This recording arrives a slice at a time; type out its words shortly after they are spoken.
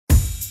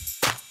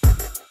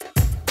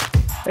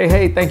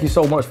Hey, thank you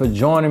so much for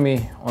joining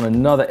me on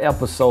another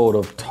episode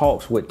of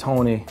Talks with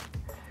Tony.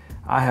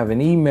 I have an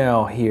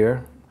email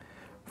here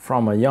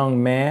from a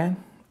young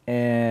man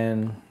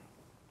and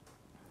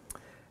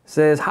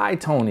says, "Hi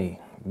Tony,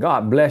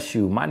 God bless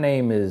you. My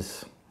name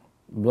is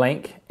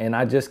blank and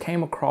I just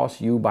came across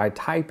you by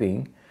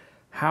typing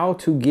how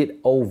to get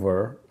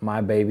over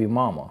my baby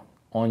mama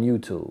on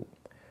YouTube.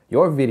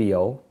 Your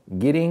video,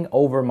 Getting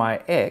Over My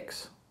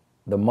Ex,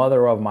 the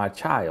mother of my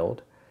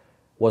child,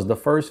 was the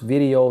first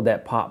video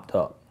that popped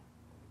up.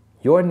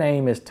 Your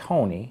name is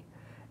Tony,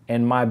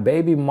 and my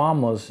baby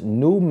mama's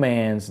new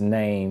man's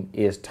name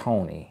is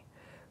Tony.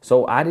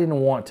 So I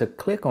didn't want to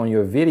click on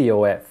your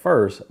video at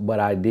first,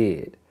 but I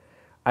did.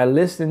 I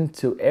listened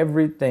to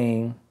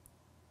everything,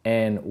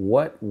 and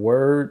what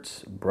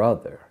words,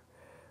 brother.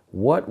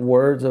 What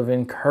words of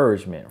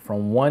encouragement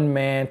from one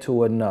man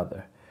to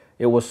another.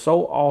 It was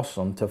so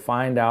awesome to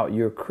find out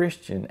you're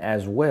Christian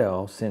as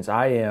well, since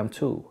I am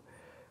too.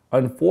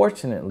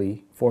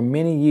 Unfortunately, for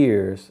many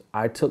years,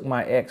 I took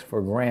my ex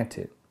for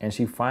granted, and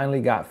she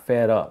finally got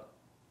fed up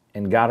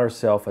and got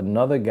herself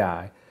another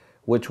guy,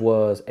 which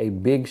was a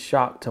big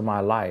shock to my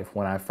life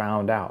when I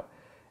found out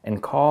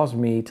and caused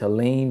me to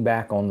lean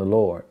back on the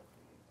Lord.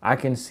 I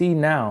can see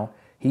now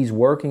He's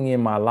working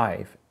in my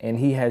life, and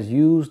He has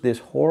used this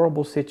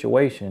horrible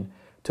situation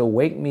to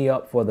wake me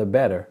up for the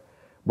better,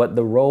 but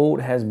the road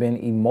has been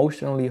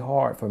emotionally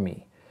hard for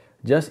me.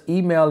 Just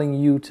emailing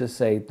you to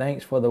say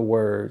thanks for the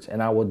words,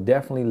 and I will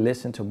definitely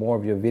listen to more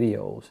of your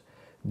videos.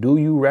 Do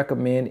you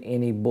recommend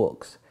any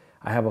books?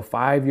 I have a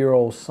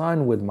 5-year-old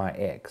son with my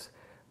ex.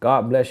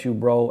 God bless you,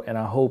 bro, and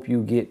I hope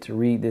you get to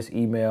read this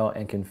email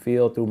and can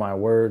feel through my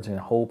words and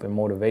hope and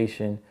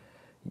motivation,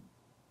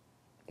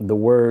 the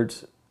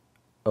words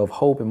of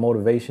hope and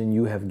motivation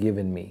you have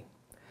given me."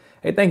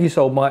 Hey, thank you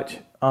so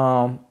much.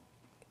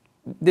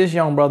 This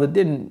young brother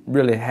didn't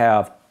really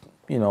have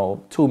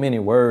too many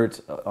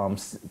words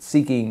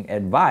seeking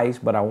advice,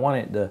 but I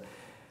wanted to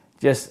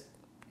just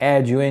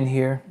add you in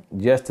here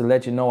just to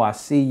let you know I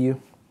see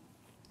you.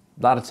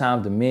 A lot of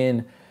times the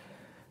men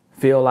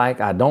feel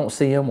like I don't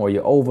see them or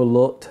you're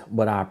overlooked,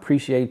 but I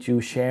appreciate you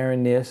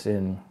sharing this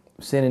and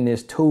sending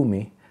this to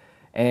me.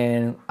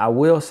 And I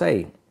will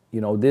say,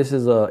 this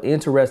is an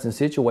interesting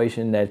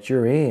situation that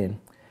you're in,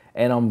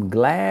 and I'm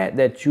glad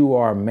that you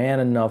are man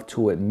enough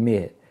to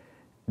admit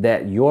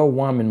that your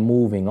woman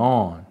moving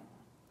on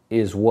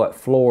is what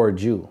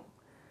floored you,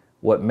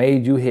 what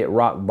made you hit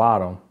rock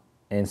bottom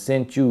and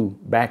sent you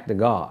back to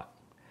God.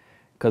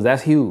 Because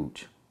that's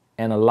huge.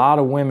 And a lot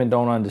of women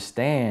don't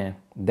understand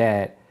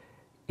that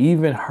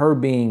even her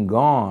being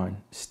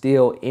gone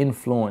still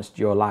influenced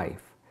your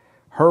life.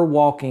 Her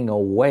walking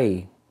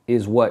away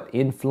is what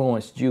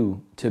influenced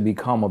you to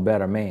become a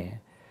better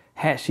man.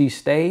 Had she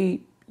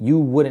stayed, you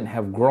wouldn't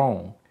have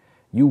grown.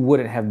 You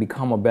wouldn't have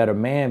become a better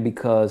man,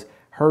 because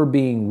her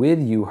being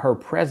with you, her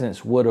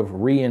presence would have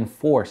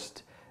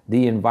reinforced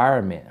the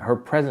environment. Her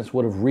presence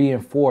would have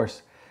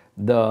reinforced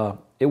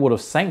it would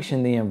have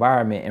sanctioned the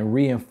environment and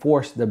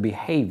reinforced the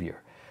behavior.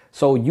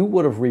 So you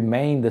would have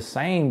remained the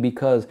same,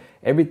 because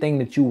everything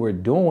that you were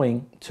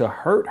doing to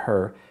hurt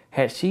her,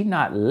 had she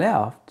not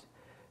left,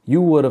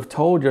 you would have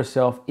told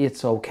yourself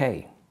it's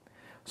okay.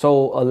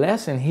 So a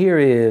lesson here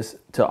is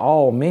to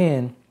all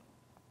men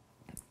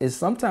is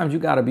sometimes you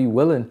got to be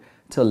willing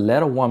to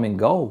let a woman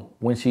go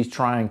when she's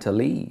trying to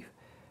leave,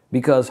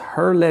 because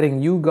her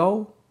letting you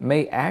go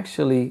may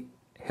actually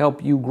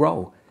help you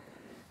grow.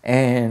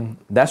 And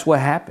that's what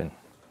happened.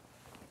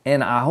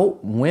 And I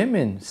hope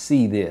women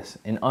see this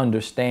and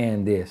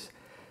understand this,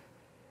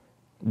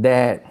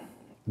 that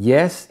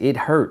yes, it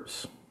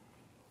hurts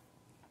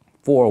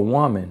for a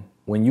woman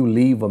when you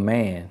leave a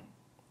man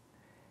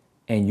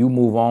and you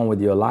move on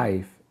with your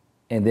life,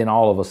 and then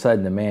all of a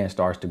sudden the man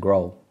starts to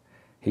grow.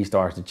 He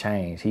starts to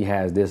change. He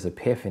has this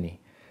epiphany,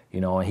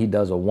 and he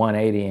does a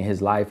 180 in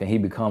his life and he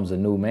becomes a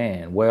new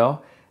man.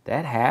 Well,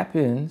 that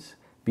happens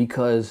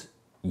because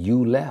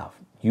you left.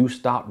 You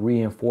stopped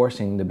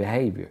reinforcing the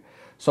behavior.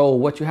 So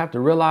what you have to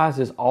realize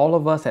is all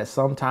of us at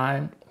some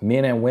time,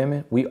 men and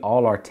women, we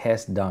all are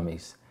test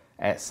dummies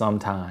at some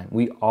time.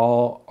 We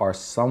all are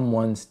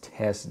someone's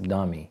test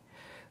dummy.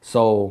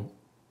 So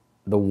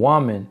the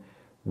woman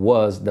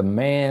was the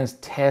man's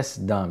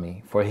test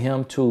dummy for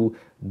him to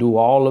do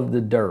all of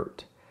the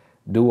dirt,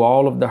 do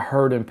all of the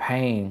hurt and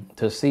pain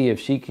to see if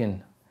she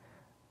can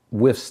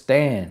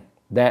withstand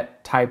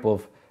that type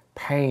of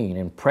pain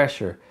and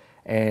pressure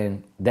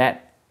and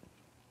that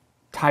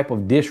type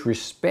of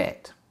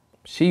disrespect.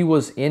 She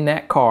was in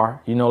that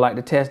car, like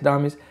the test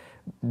dummies,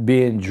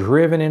 being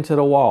driven into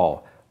the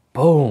wall.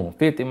 Boom,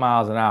 50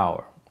 miles an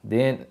hour,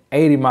 then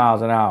 80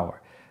 miles an hour,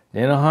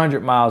 then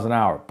 100 miles an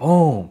hour.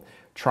 Boom,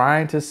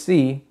 trying to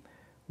see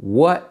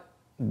what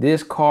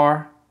this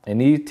car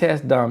and these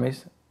test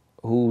dummies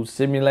who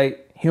simulate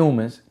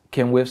humans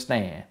can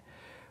withstand.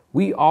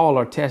 We all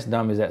are test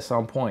dummies at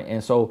some point.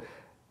 And so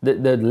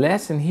the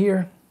lesson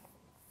here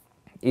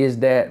is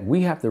that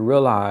we have to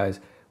realize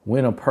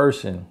when a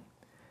person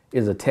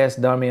is a test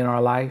dummy in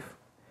our life,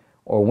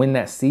 or when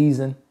that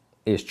season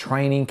is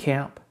training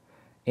camp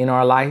in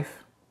our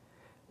life,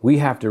 we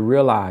have to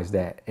realize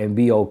that and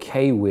be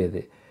okay with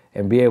it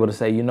and be able to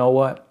say, you know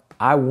what?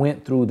 I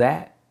went through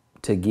that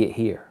to get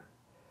here.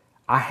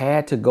 I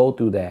had to go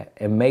through that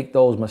and make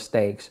those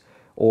mistakes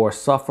or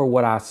suffer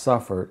what I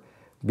suffered,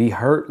 be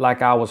hurt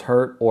like I was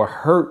hurt, or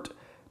hurt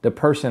the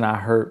person I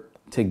hurt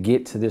to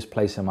get to this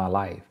place in my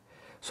life.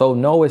 So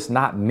no, it's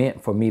not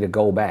meant for me to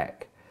go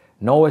back.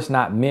 No, it's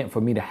not meant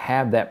for me to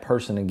have that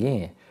person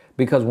again.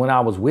 Because when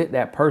I was with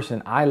that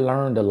person, I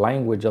learned the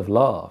language of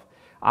love.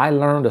 I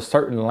learned a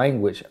certain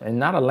language, and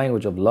not a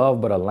language of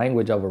love, but a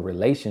language of a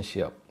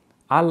relationship.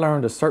 I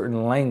learned a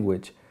certain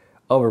language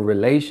of a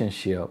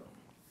relationship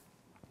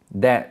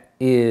that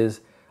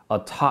is a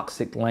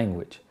toxic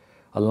language,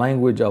 a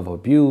language of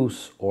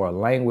abuse, or a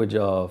language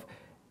of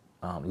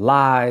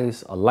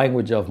lies, a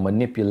language of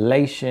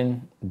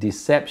manipulation,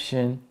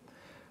 deception,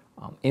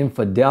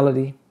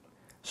 infidelity.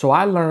 So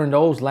I learned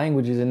those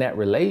languages in that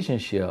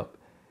relationship.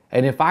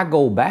 And if I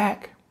go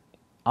back,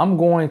 I'm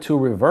going to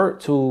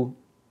revert to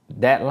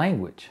that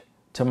language,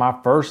 to my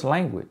first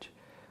language.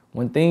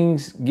 When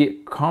things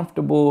get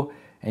comfortable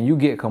and you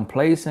get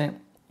complacent,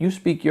 you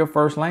speak your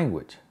first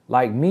language.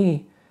 Like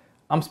me,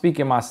 I'm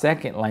speaking my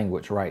second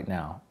language right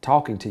now,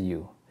 talking to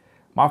you.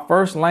 My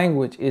first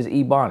language is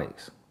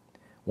Ebonics.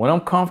 When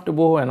I'm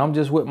comfortable and I'm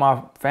just with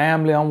my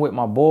family, I'm with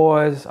my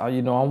boys,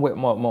 I'm with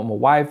my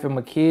wife and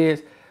my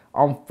kids,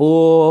 I'm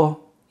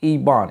full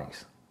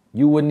Ebonics.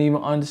 You wouldn't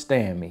even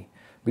understand me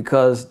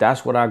because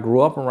that's what I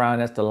grew up around.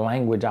 That's the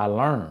language I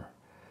learned.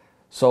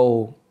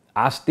 So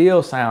I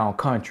still sound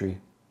country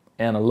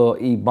and a little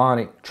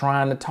Ebonic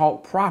trying to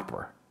talk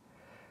proper.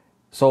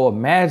 So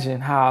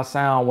imagine how I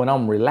sound when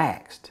I'm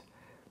relaxed.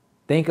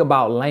 Think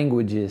about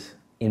languages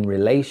in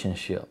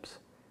relationships.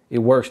 It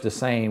works the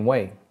same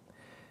way.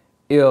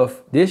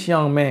 If this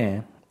young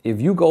man, if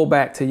you go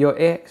back to your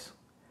ex,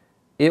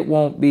 it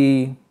wouldn't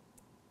be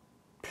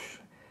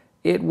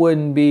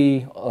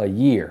a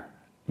year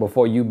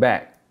before you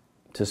back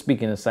to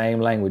speaking the same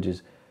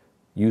languages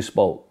you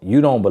spoke. You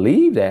don't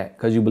believe that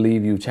because you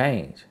believe you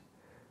changed.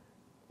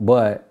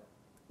 But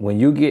when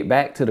you get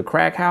back to the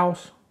crack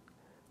house,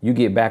 you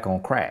get back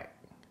on crack.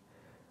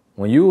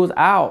 When you was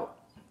out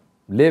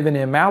living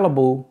in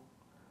Malibu,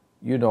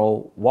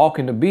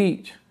 walking the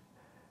beach,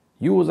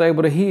 you was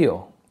able to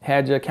heal,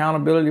 had your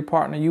accountability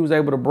partner, you was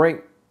able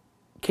to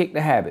kick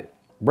the habit,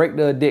 break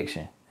the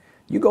addiction.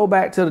 You go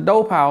back to the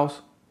dope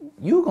house,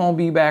 you gonna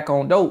be back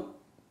on dope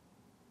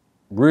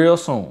real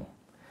soon.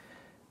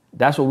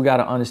 That's what we got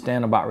to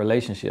understand about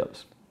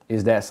relationships,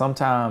 is that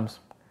sometimes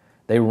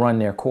they run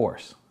their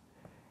course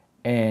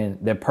and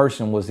that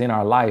person was in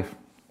our life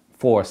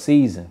for a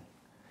season,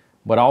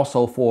 but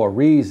also for a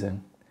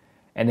reason.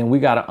 And then we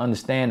got to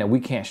understand that we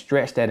can't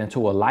stretch that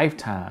into a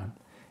lifetime,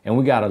 and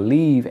we got to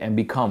leave and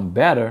become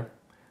better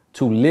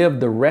to live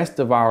the rest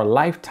of our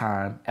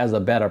lifetime as a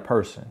better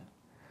person.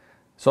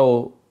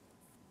 So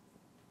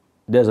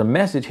there's a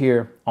message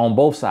here on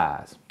both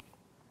sides.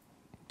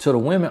 To the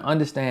women,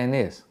 understand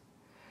this,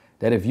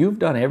 that if you've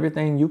done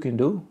everything you can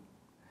do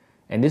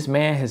and this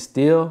man has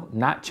still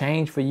not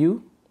changed for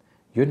you,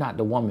 you're not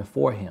the woman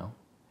for him.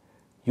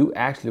 You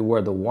actually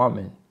were the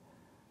woman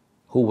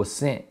who was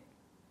sent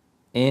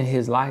in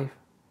his life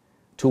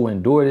to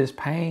endure this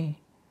pain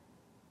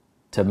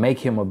to make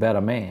him a better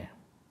man.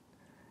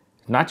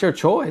 It's not your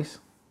choice.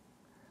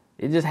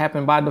 It just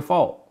happened by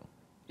default.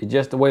 It's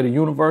just the way the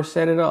universe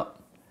set it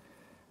up.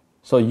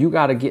 So you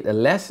got to get the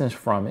lessons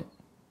from it,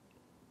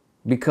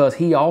 because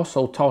he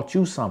also taught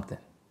you something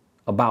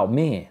about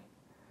men,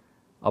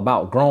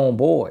 about grown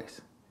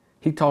boys.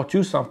 He taught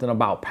you something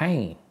about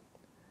pain,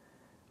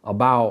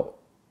 about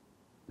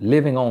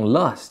living on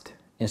lust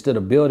instead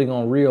of building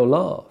on real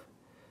love.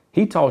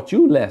 He taught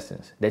you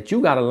lessons that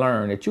you got to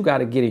learn, that you got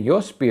to get in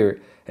your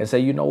spirit and say,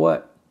 you know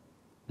what?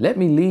 Let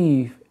me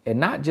leave and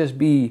not just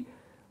be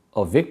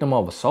a victim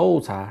of a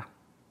soul tie,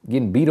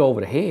 getting beat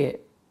over the head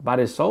by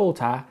this soul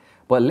tie,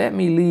 but let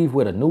me leave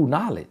with a new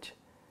knowledge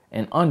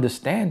and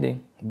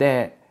understanding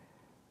that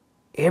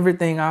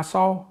everything I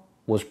saw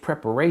was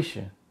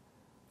preparation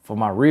for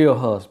my real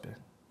husband,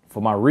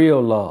 for my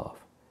real love,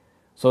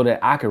 so that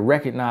I could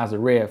recognize the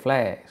red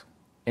flags.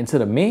 And to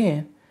the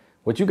men,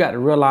 what you got to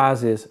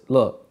realize is,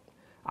 look,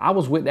 I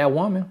was with that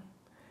woman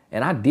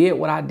and I did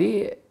what I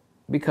did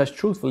because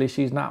truthfully,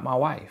 she's not my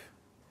wife.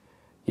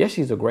 Yes,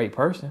 she's a great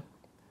person.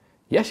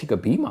 Yes, she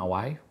could be my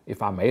wife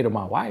if I made her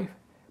my wife,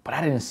 but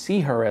I didn't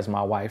see her as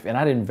my wife and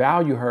I didn't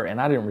value her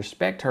and I didn't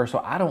respect her, so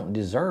I don't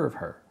deserve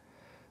her.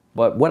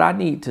 But what I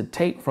need to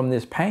take from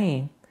this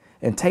pain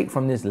and take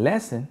from this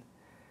lesson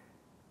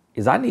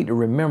is I need to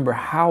remember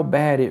how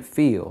bad it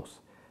feels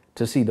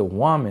to see the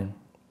woman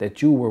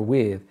that you were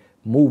with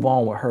move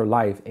on with her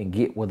life and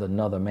get with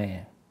another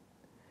man.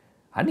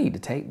 I need to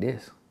take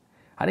this.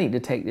 I need to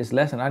take this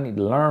lesson. I need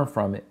to learn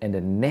from it. And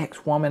the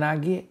next woman I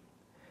get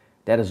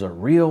that is a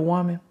real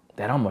woman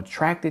that I'm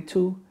attracted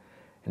to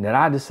and that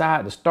I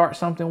decide to start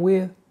something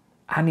with,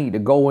 I need to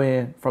go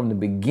in from the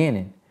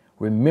beginning,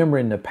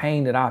 remembering the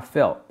pain that I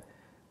felt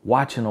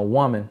watching a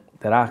woman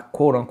that I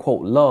quote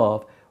unquote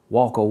love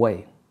walk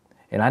away.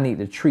 And I need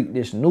to treat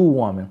this new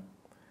woman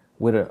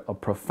with a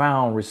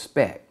profound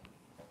respect.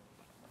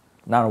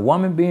 Now, the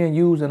woman being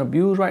used and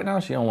abused right now,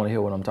 she don't want to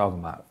hear what I'm talking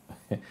about.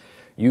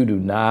 You do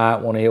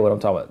not want to hear what I'm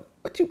talking about.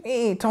 What you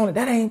mean, Tony?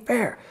 That ain't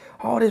fair.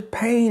 All this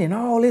pain and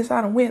all this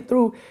I done went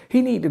through.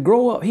 He need to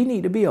grow up. He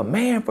need to be a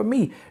man for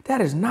me.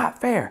 That is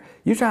not fair.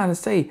 You trying to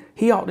say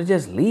he ought to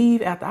just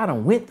leave after I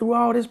done went through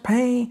all this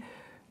pain?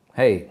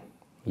 Hey,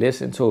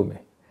 listen to me.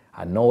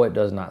 I know it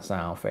does not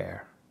sound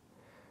fair.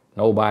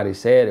 Nobody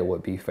said it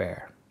would be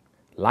fair.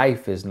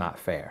 Life is not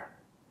fair.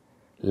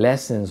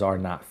 Lessons are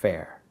not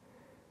fair.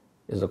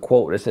 There's a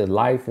quote that says,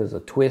 life is a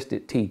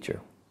twisted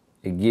teacher.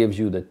 It gives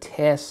you the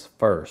test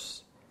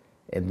first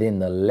and then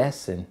the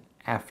lesson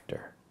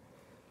after.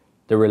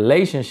 The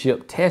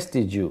relationship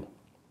tested you.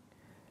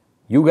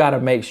 You got to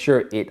make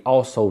sure it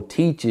also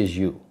teaches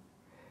you,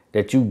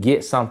 that you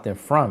get something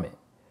from it.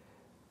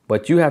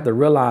 But you have to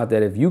realize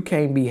that if you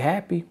can't be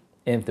happy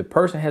and if the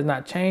person has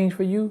not changed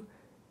for you,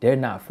 they're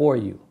not for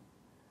you.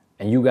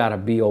 And you got to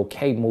be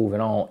okay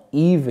moving on,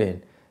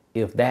 even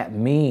if that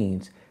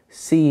means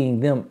seeing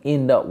them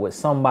end up with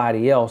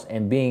somebody else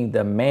and being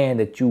the man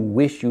that you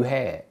wish you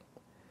had.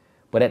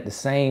 But at the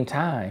same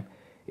time,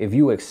 if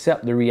you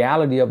accept the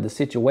reality of the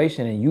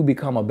situation and you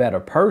become a better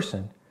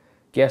person,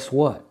 guess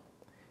what?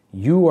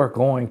 You are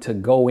going to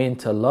go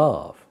into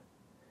love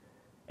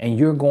and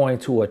you're going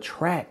to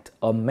attract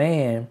a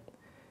man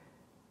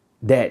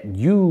that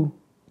you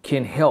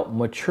can help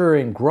mature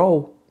and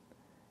grow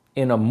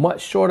in a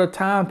much shorter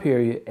time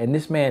period. And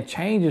this man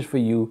changes for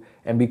you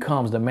and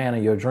becomes the man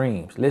of your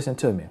dreams. Listen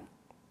to me.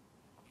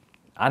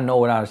 I know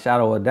without a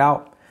shadow of a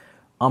doubt,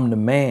 I'm the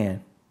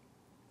man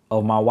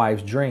of my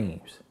wife's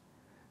dreams.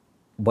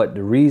 But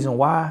the reason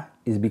why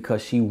is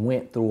because she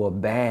went through a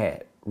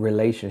bad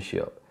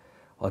relationship,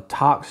 a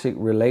toxic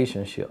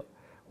relationship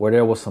where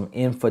there was some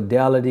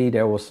infidelity,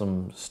 there was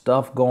some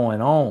stuff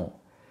going on.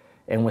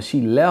 And when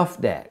she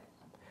left that,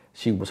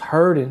 she was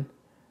hurting,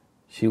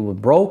 she was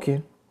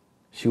broken,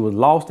 she was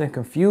lost and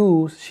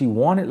confused. She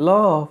wanted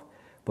love,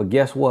 but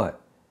guess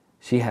what?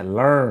 She had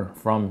learned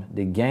from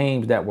the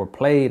games that were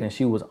played and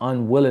she was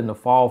unwilling to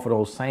fall for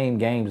those same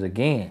games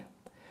again.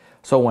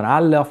 So when I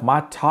left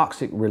my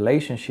toxic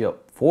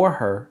relationship for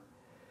her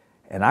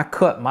and I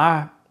cut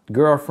my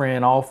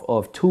girlfriend off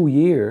of 2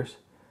 years,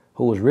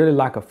 who was really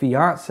like a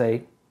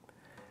fiance,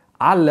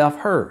 I left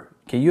her.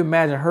 Can you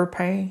imagine her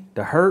pain,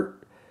 the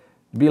hurt?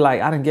 Be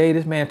like, I done gave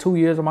this man 2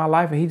 years of my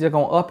life and he just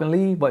gonna up and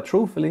leave. But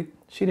truthfully,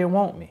 she didn't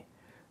want me.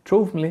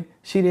 Truthfully,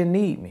 she didn't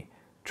need me.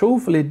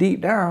 Truthfully,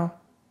 deep down,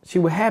 she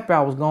was happy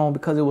I was gone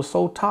because it was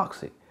so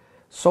toxic,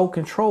 so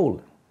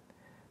controlling.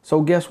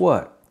 So guess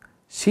what?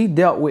 She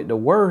dealt with the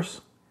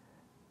worst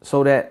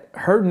so that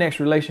her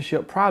next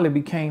relationship probably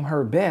became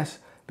her best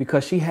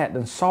because she had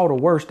to saw the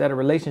worst that a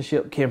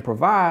relationship can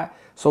provide.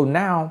 So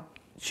now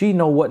she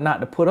know what not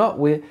to put up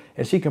with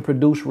and she can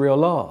produce real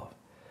love.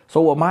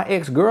 So what my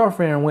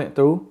ex-girlfriend went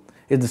through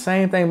is the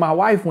same thing my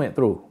wife went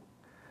through.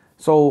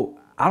 So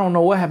I don't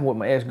know what happened with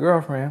my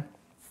ex-girlfriend,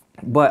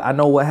 but I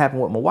know what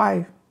happened with my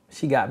wife.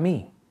 She got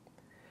me.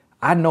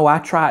 I know I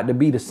tried to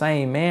be the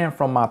same man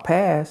from my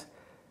past,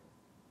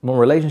 my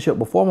relationship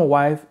before my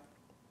wife,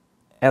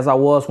 as I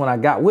was when I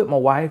got with my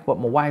wife, but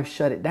my wife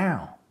shut it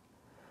down.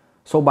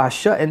 So by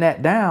shutting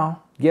that down,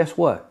 guess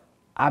what?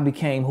 I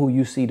became who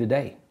you see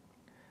today.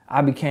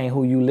 I became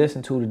who you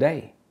listen to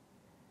today.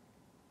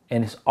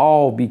 And it's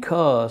all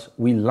because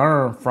we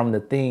learn from the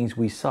things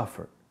we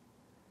suffered.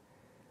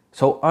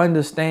 So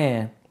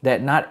understand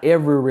that not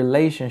every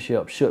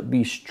relationship should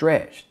be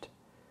stretched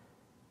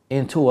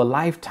into a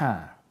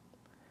lifetime.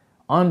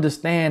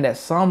 Understand that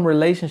some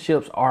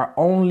relationships are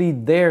only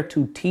there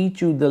to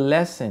teach you the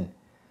lesson,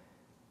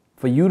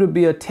 for you to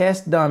be a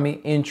test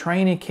dummy in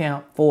training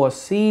camp for a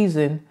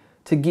season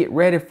to get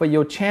ready for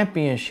your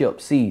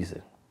championship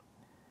season,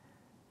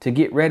 to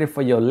get ready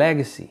for your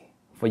legacy,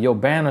 for your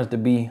banners to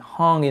be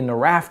hung in the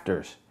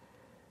rafters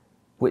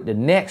with the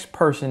next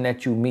person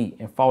that you meet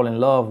and fall in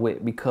love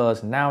with,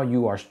 because now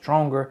you are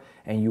stronger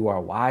and you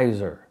are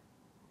wiser.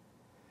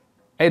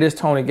 Hey, this is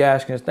Tony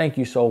Gaskins. Thank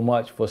you so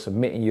much for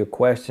submitting your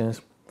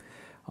questions.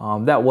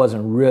 That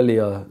wasn't really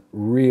a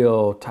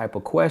real type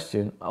of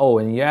question. Oh,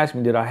 and you asked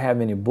me, did I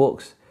have any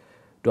books?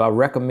 Do I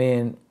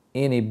recommend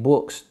any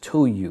books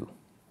to you?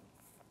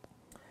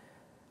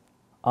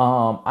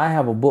 I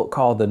have a book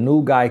called The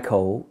New Guy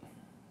Code,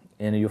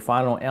 and you'll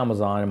find it on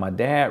Amazon. And my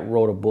dad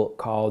wrote a book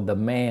called The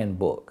Man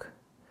Book.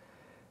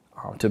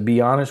 To be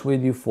honest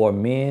with you, for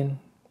men,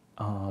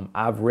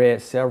 I've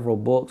read several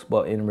books,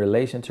 but in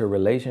relation to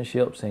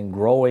relationships and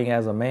growing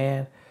as a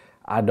man,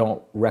 I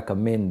don't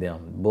recommend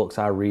them. Books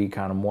I read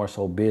kind of more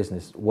so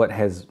business.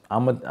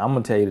 I'm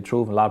gonna tell you the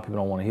truth, and a lot of people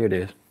don't want to hear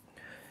this,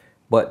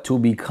 but to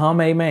become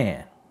a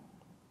man,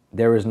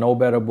 there is no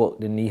better book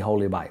than the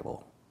Holy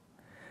Bible.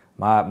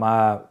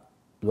 My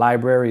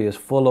library is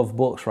full of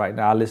books right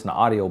now. I listen to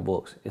audio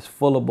books. It's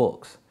full of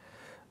books.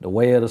 The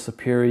Way of the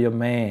Superior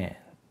Man,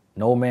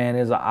 No Man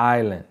is an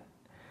Island.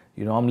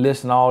 You know, I'm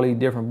listening to all these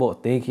different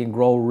books. Think and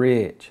Grow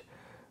Rich.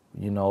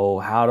 You know,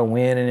 How to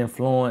Win and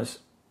Influence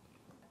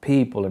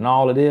people and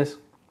all of this,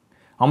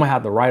 I'm gonna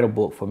have to write a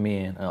book for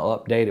men, an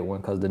updated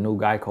one, because the new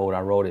Guy Code,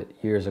 I wrote it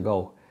years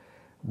ago.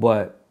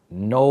 But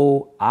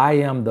no, I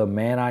am the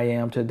man I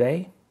am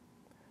today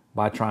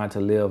by trying to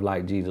live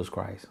like Jesus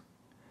Christ,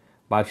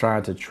 by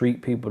trying to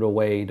treat people the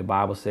way the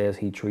Bible says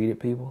he treated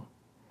people,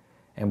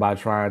 and by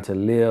trying to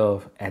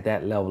live at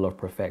that level of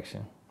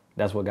perfection.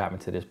 That's what got me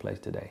to this place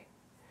today.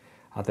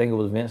 I think it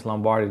was Vince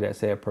Lombardi that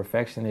said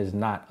perfection is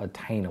not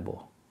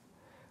attainable,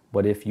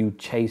 but if you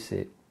chase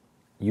it,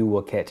 you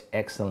will catch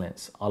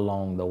excellence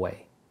along the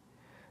way.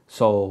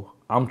 So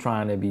I'm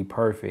trying to be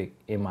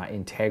perfect in my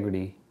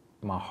integrity,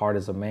 my heart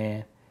as a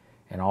man,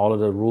 and all of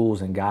the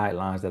rules and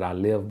guidelines that I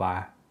live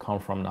by come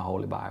from the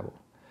Holy Bible.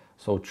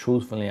 So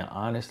truthfully and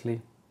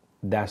honestly,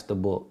 that's the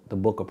book. The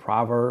book of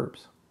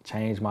Proverbs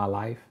changed my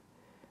life.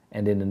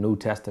 And then the New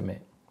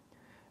Testament.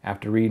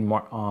 After reading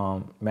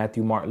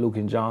Matthew, Mark, Luke,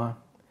 and John,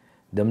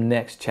 them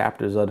next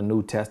chapters of the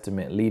New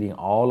Testament leading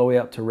all the way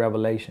up to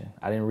Revelation.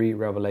 I didn't read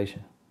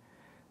Revelation,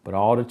 but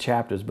all the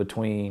chapters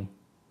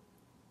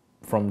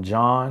from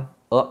John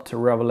up to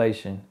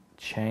Revelation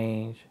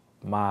changed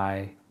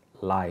my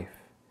life.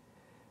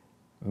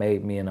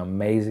 Made me an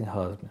amazing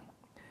husband,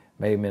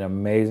 made me an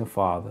amazing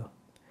father,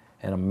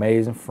 an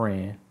amazing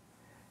friend.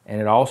 And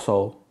it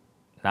also,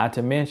 not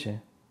to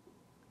mention,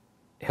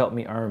 helped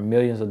me earn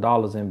millions of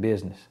dollars in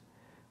business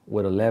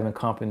with 11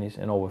 companies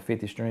and over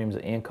 50 streams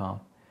of income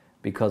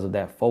because of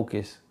that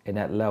focus and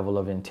that level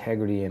of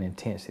integrity and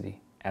intensity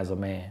as a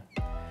man.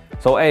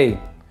 So, hey,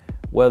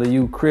 whether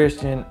you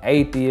Christian,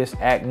 atheist,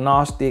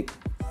 agnostic,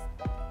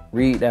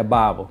 read that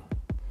Bible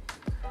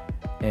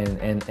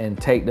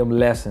and take them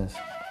lessons,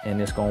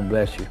 and it's gonna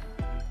bless you.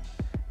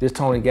 This is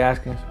Tony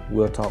Gaskins.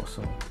 We'll talk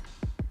soon.